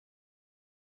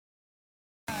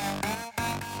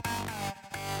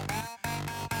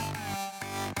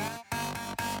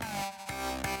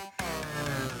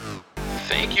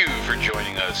Thank you for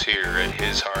joining us here at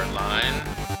His Hardline.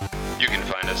 You can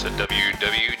find us at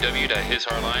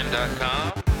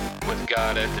www.hishardline.com. With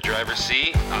God at the driver's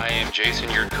seat, I am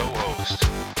Jason, your co-host.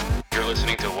 You're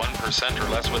listening to 1% or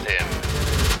Less with Him.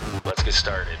 Let's get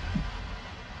started.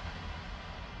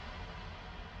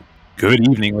 Good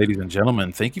evening, ladies and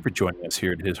gentlemen. Thank you for joining us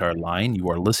here at His Hard Line. You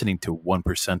are listening to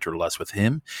 1% or Less with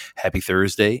Him. Happy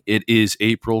Thursday. It is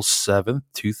April 7th,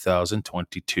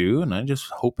 2022, and I just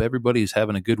hope everybody is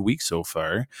having a good week so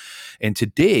far. And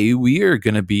today we are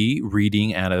going to be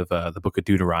reading out of the book of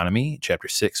Deuteronomy, chapter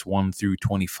 6, 1 through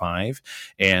 25.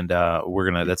 And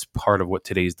that's part of what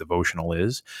today's devotional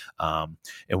is. And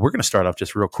we're going to start off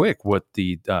just real quick what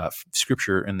the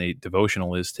scripture and the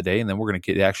devotional is today, and then we're going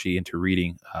to get actually into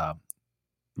reading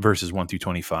verses 1 through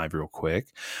 25 real quick.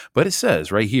 But it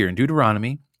says right here in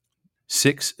Deuteronomy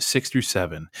 6 through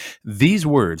 7, these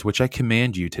words which I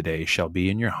command you today shall be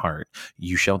in your heart.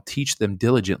 You shall teach them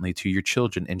diligently to your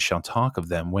children, and shall talk of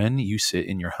them when you sit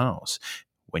in your house,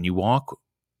 when you walk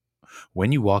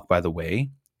by the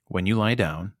way, when you lie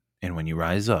down, and when you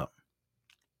rise up.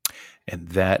 And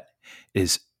that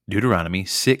is Deuteronomy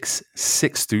 6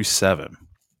 through 7.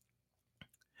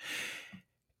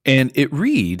 And it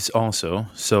reads also,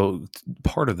 so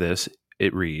part of this,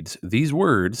 it reads, these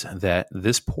words that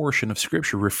this portion of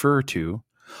Scripture refer to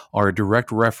are a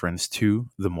direct reference to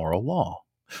the moral law,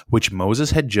 which Moses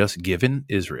had just given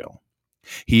Israel.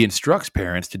 He instructs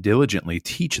parents to diligently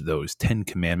teach those 10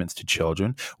 commandments to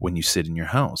children when you sit in your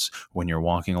house, when you're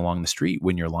walking along the street,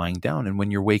 when you're lying down, and when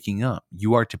you're waking up.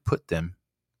 You are to put them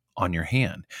on your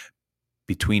hand,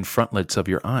 between frontlets of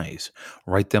your eyes.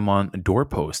 Write them on a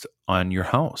doorpost on your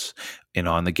house and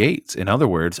on the gates. In other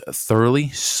words, thoroughly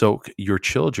soak your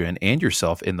children and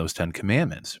yourself in those 10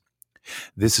 commandments.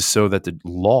 This is so that the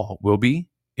law will be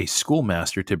a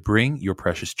schoolmaster to bring your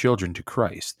precious children to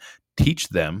Christ. Teach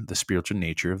them the spiritual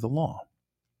nature of the law.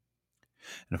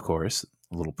 And of course,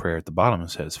 a little prayer at the bottom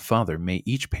says, Father, may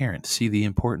each parent see the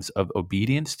importance of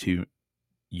obedience to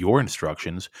your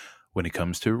instructions when it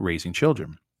comes to raising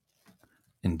children.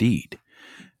 Indeed.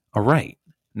 All right.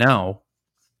 Now,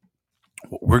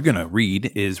 what we're going to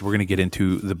read is we're going to get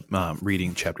into the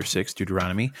reading chapter 6,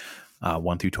 Deuteronomy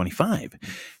 1 through 25.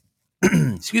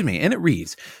 Excuse me. And it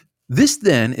reads, this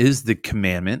then is the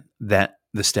commandment that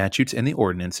the statutes and the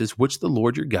ordinances which the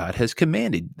Lord your God has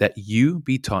commanded that you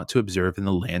be taught to observe in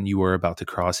the land you are about to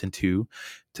cross into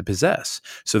to possess,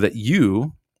 so that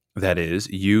you, that is,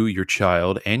 you, your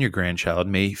child, and your grandchild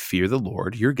may fear the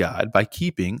Lord your God by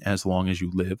keeping, as long as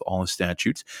you live, all his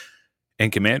statutes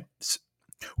and commandments,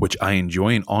 which I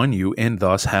enjoin on you, and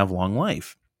thus have long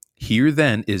life. Hear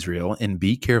then, Israel, and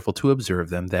be careful to observe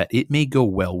them, that it may go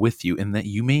well with you, and that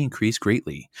you may increase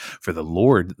greatly. For the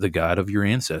Lord, the God of your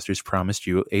ancestors, promised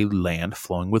you a land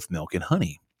flowing with milk and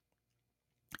honey.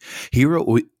 Hear,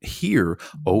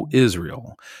 O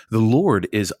Israel, the Lord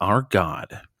is our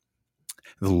God,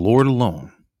 the Lord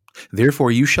alone.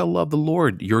 Therefore you shall love the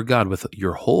Lord your God with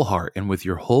your whole heart, and with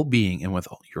your whole being, and with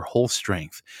your whole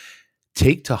strength.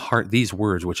 Take to heart these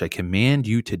words which I command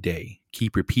you today.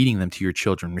 Keep repeating them to your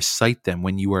children. Recite them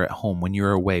when you are at home, when you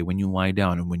are away, when you lie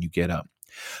down, and when you get up.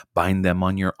 Bind them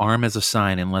on your arm as a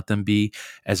sign, and let them be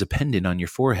as a pendant on your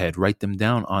forehead. Write them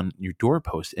down on your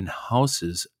doorposts, in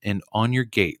houses, and on your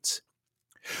gates.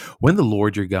 When the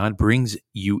Lord your God brings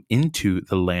you into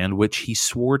the land which he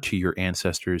swore to your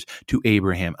ancestors, to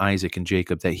Abraham, Isaac, and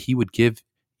Jacob, that he would give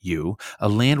you, a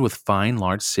land with fine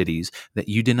large cities that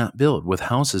you did not build, with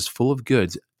houses full of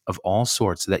goods of all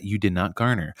sorts that you did not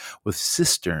garner, with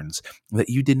cisterns that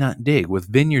you did not dig, with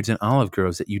vineyards and olive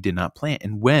groves that you did not plant.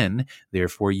 And when,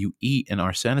 therefore, you eat and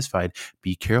are satisfied,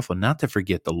 be careful not to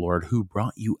forget the Lord who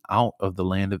brought you out of the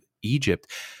land of Egypt,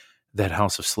 that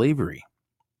house of slavery.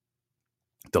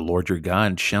 The Lord your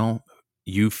God shall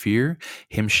you fear,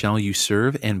 him shall you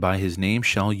serve, and by his name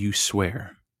shall you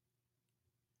swear.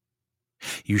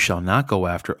 You shall not go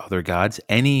after other gods,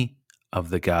 any of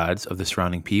the gods of the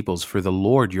surrounding peoples, for the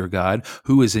Lord your God,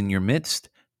 who is in your midst,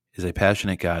 is a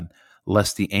passionate God,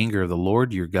 lest the anger of the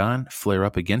Lord your God flare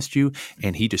up against you,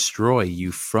 and he destroy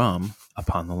you from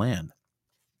upon the land.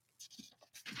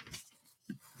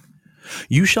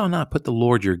 You shall not put the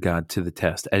Lord your God to the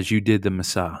test, as you did the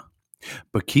Massah,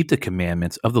 but keep the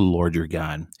commandments of the Lord your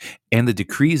God, and the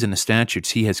decrees and the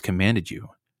statutes he has commanded you.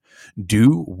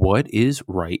 Do what is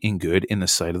right and good in the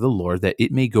sight of the Lord, that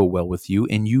it may go well with you,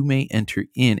 and you may enter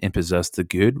in and possess the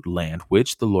good land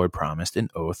which the Lord promised an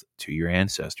oath to your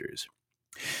ancestors,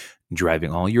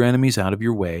 driving all your enemies out of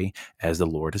your way, as the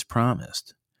Lord has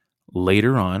promised.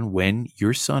 Later on, when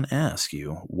your son asks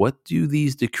you, what do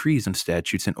these decrees and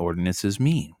statutes and ordinances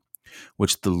mean?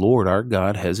 which the Lord our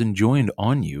God has enjoined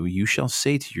on you, you shall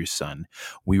say to your son,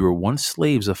 we were once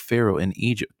slaves of Pharaoh in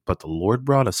Egypt, but the Lord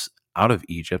brought us out of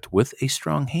Egypt with a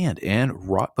strong hand and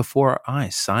wrought before our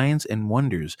eyes signs and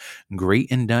wonders, great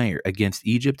and dire, against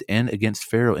Egypt and against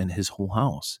Pharaoh and his whole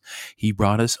house. He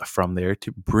brought us from there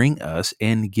to bring us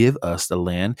and give us the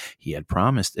land he had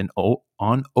promised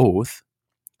on oath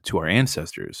to our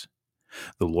ancestors.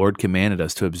 The Lord commanded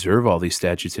us to observe all these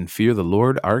statutes and fear the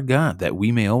Lord our God, that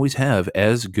we may always have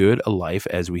as good a life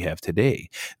as we have today.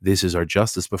 This is our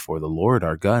justice before the Lord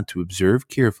our God, to observe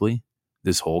carefully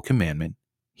this whole commandment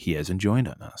he has enjoined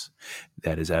on us.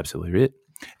 That is absolutely it.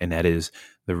 And that is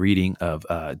the reading of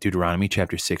Deuteronomy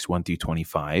chapter 6, 1 through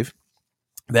 25.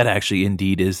 That actually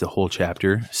indeed is the whole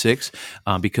chapter 6,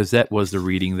 because that was the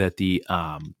reading that the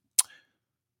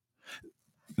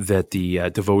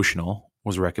devotional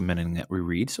was recommending that we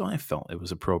read. So I felt it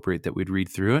was appropriate that we'd read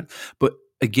through it. But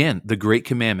again, the great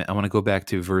commandment, I want to go back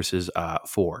to verses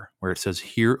 4, where it says,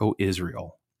 "Hear, O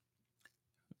Israel,"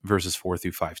 verses 4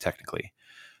 through 5, technically,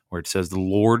 where it says, "The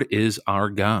Lord is our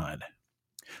God,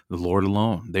 the Lord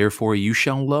alone. Therefore, you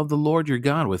shall love the Lord your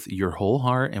God with your whole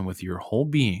heart and with your whole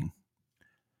being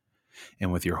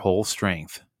and with your whole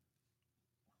strength."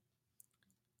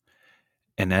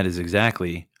 And that is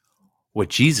exactly what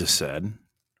Jesus said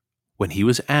when he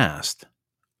was asked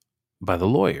by the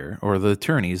lawyer or the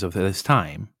attorneys of his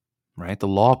time, right? The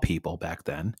law people back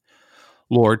then.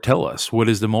 "Lord, tell us, what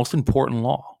is the most important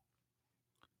law?"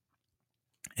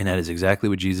 And that is exactly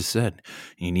what Jesus said.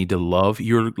 You need to love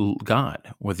your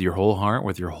God with your whole heart,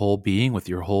 with your whole being, with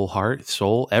your whole heart,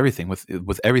 soul, everything,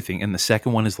 with everything. And the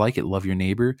second one is like it, love your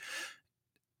neighbor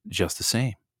just the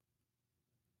same.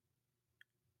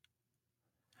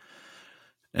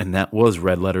 And that was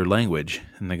red letter language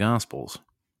in the Gospels.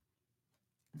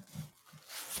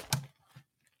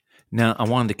 Now, I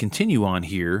wanted to continue on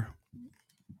here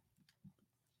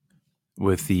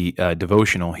with the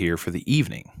devotional here for the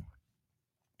evening.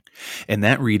 And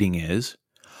that reading is,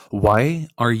 "Why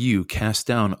are you cast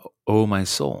down, O my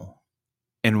soul?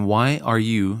 And why are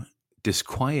you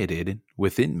disquieted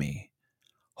within me?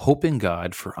 Hope in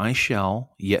God, for I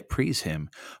shall yet praise him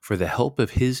for the help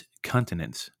of his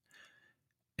countenance."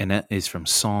 And that is from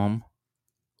Psalm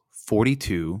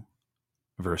 42,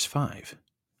 verse 5.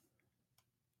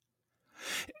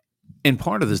 And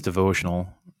part of this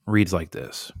devotional reads like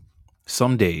this: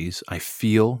 "Some days I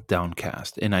feel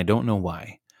downcast, and I don't know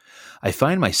why. I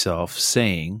find myself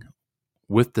saying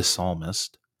with the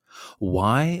psalmist,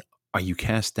 'Why are you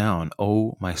cast down,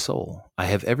 O my soul? I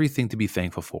have everything to be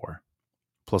thankful for.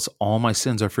 Plus all my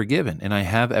sins are forgiven, and I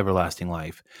have everlasting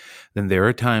life. Then there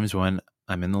are times when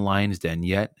I'm in the lion's den,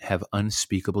 yet have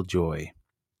unspeakable joy.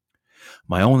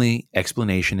 My only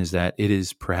explanation is that it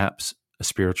is perhaps a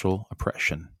spiritual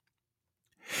oppression.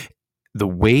 The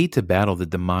way to battle the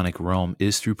demonic realm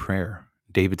is through prayer.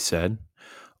 David said,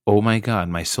 'O my God,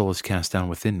 my soul is cast down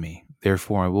within me.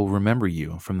 Therefore I will remember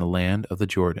you from the land of the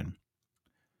Jordan.'"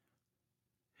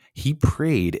 He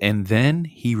prayed and then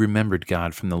he remembered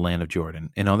God from the land of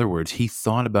Jordan. In other words, he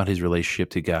thought about his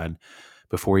relationship to God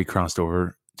before he crossed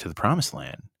over to the promised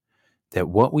land. That's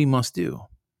what we must do.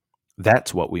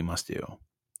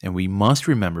 And we must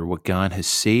remember what God has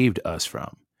saved us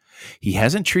from. He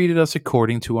hasn't treated us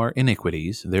according to our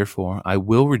iniquities. Therefore, I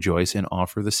will rejoice and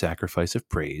offer the sacrifice of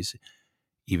praise,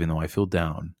 even though I feel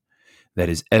down. That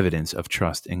is evidence of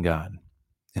trust in God.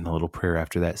 And a little prayer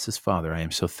after that says, "Father, I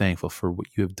am so thankful for what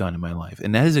you have done in my life."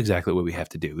 And that is exactly what we have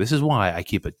to do. This is why I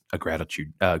keep a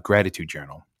gratitude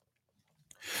journal,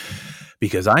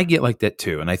 because I get like that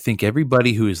too. And I think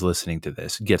everybody who is listening to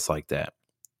this gets like that.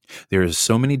 There is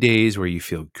so many days where you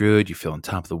feel good, you feel on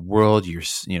top of the world,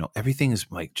 everything is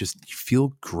like, just, you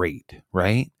feel great,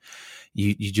 right?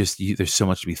 There's so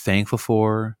much to be thankful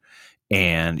for,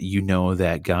 and you know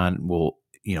that God will,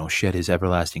 shed his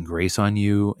everlasting grace on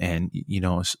you, and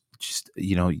you'll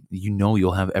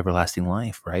have everlasting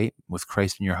life, right, with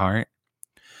Christ in your heart.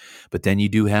 But then you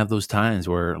do have those times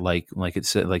where, like it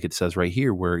says right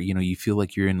here, where you feel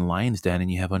like you're in the lion's den and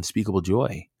you have unspeakable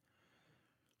joy.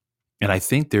 And I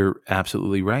think they're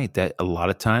absolutely right that a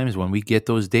lot of times when we get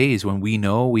those days when we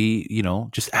know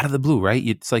just out of the blue, right?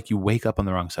 It's like you wake up on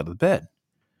the wrong side of the bed.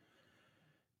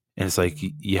 And it's like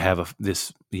you have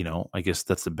this, I guess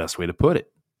that's the best way to put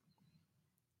it,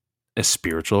 a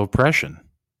spiritual oppression,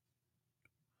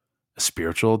 a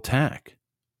spiritual attack.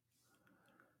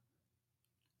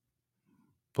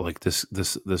 But like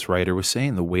this writer was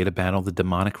saying, the way to battle the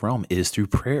demonic realm is through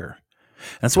prayer.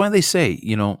 That's why they say,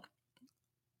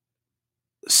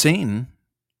 Satan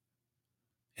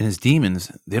and his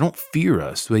demons, they don't fear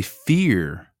us. They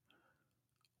fear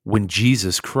When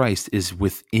Jesus Christ is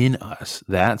within us,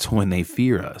 that's when they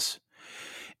fear us.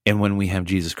 And when we have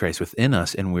Jesus Christ within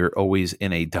us and we're always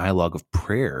in a dialogue of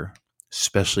prayer,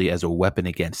 especially as a weapon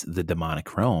against the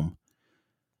demonic realm,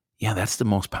 yeah, that's the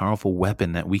most powerful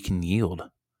weapon that we can yield.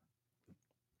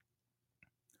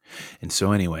 And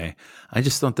so anyway, I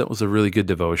just thought that was a really good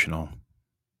devotional.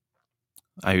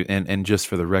 And just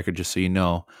for the record, just so you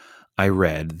know, I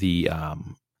read the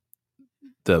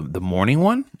morning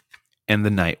one and the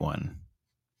night one.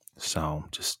 So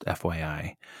just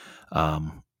FYI,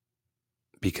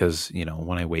 because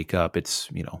when I wake up, it's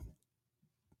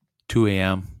 2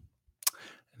 a.m.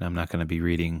 and I'm not going to be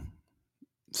reading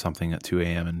something at 2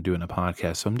 a.m. and doing a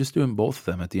podcast. So I'm just doing both of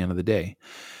them at the end of the day.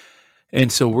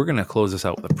 And so we're going to close this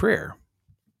out with a prayer.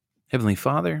 Heavenly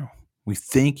Father, we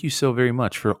thank you so very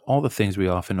much for all the things we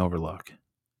often overlook.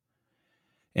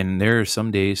 And there are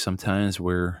some days, sometimes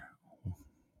where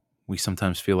we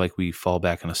sometimes feel like we fall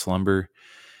back in a slumber,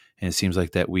 and it seems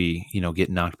like that we, get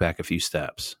knocked back a few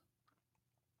steps.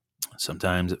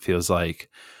 Sometimes it feels like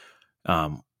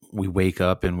we wake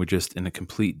up and we're just in a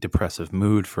complete depressive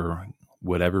mood for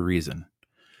whatever reason.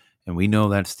 And we know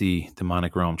that's the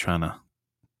demonic realm trying to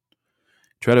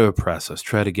oppress us,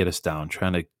 try to get us down,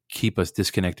 trying to keep us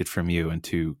disconnected from you and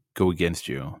to go against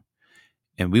you.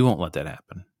 And we won't let that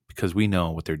happen because we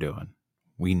know what they're doing.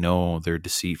 We know their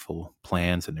deceitful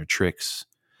plans and their tricks.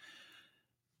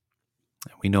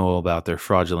 We know about their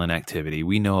fraudulent activity.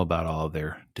 We know about all of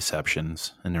their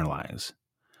deceptions and their lies.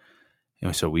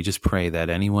 And so we just pray that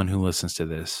anyone who listens to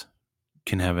this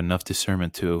can have enough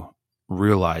discernment to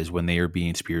realize when they are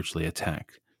being spiritually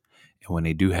attacked. And when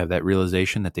they do have that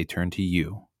realization, that they turn to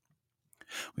you.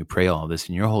 We pray all this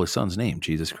in your Holy Son's name,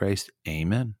 Jesus Christ.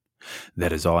 Amen.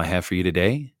 That is all I have for you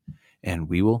today. And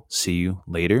we will see you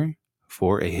later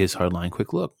for a His Hardline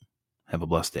Quick Look. Have a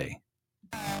blessed day.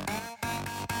 I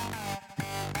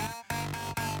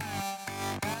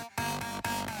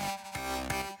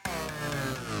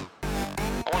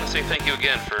want to say thank you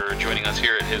again for joining us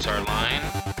here at His Hardline.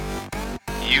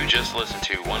 You just listened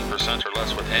to 1% or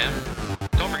Less with Him.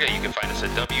 Don't forget you can find us at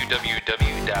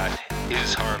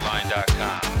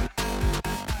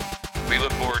www.hishardline.com. We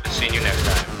look forward to seeing you next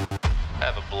time.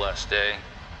 Have a blessed day.